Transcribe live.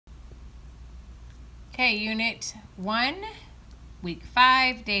Okay, Unit 1, Week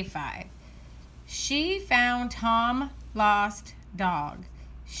 5, Day 5. She found Tom lost dog.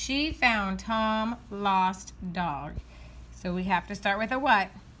 She found Tom lost dog. So we have to start with a what?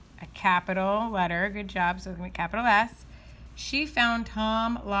 A capital letter. Good job. So it's going to be capital S. She found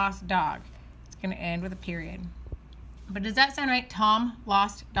Tom lost dog. It's going to end with a period. But does that sound right? Tom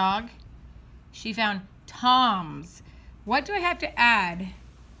lost dog. She found Tom's. What do I have to add?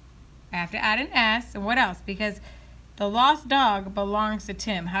 I have to add an S. And what else? Because the lost dog belongs to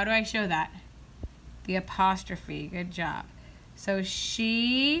Tim. How do I show that? The apostrophe. Good job. So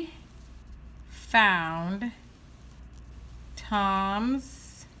she found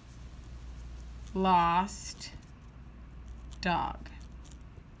Tom's lost dog.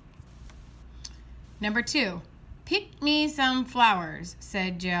 Number 2. Pick me some flowers,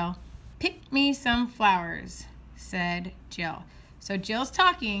 said Jill. Pick me some flowers, said Jill. So Jill's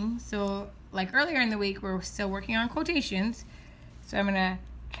talking. So like earlier in the week, we're still working on quotations. So I'm going to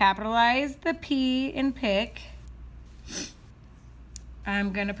capitalize the P in pick.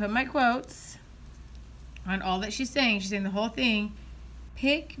 I'm going to put my quotes on all that she's saying. She's saying the whole thing.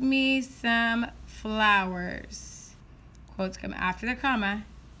 Pick me some flowers. Quotes come after the comma.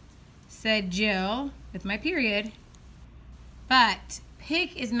 Said Jill with my period. But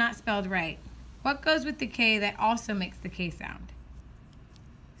pick is not spelled right. What goes with the K that also makes the K sound?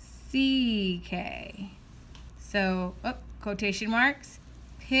 C-K. So, quotation marks.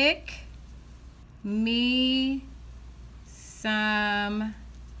 Pick me some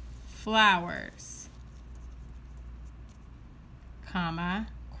flowers, comma,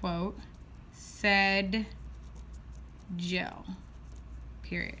 quote, said Jill,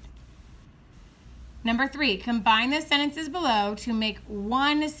 period. Number 3, combine the sentences below to make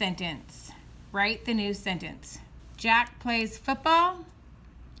one sentence. Write the new sentence. Jack plays football.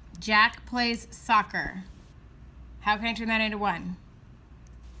 Jack plays soccer. How can I turn that into one?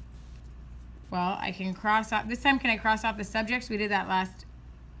 Well, I can cross off, this time can I cross off the subjects? We did that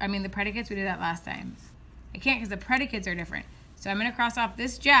the predicates, we did that last time. I can't because the predicates are different. So I'm going to cross off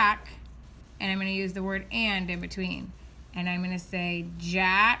this Jack, and I'm going to use the word and in between. And I'm going to say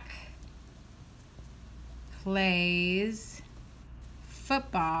Jack plays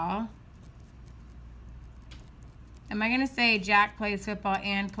football. Am I going to say Jack plays football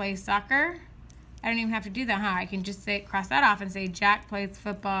and plays soccer? I don't even have to do that, huh? I can just say, cross that off and say Jack plays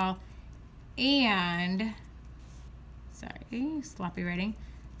football and, sorry, sloppy writing,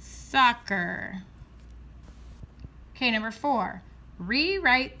 soccer. Okay, number 4.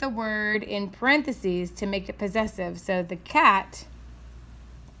 Rewrite the word in parentheses to make it possessive. So the cat,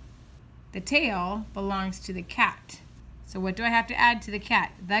 the tail belongs to the cat. So what do I have to add to the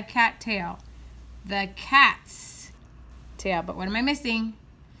cat? The cat tail. The cat's tail. But what am I missing?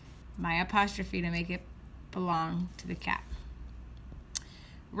 My apostrophe to make it belong to the cat.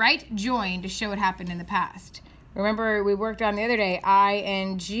 Write join to show what happened in the past. Remember we worked on the other day,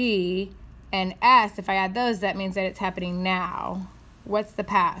 ing and s. If I add those, that means that it's happening now. What's the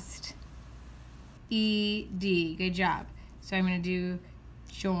past? Ed. Good job. So I'm going to do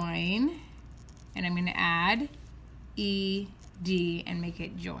join, and I'm going to add ed and make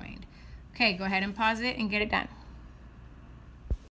it joined. Okay, go ahead and pause it and get it done.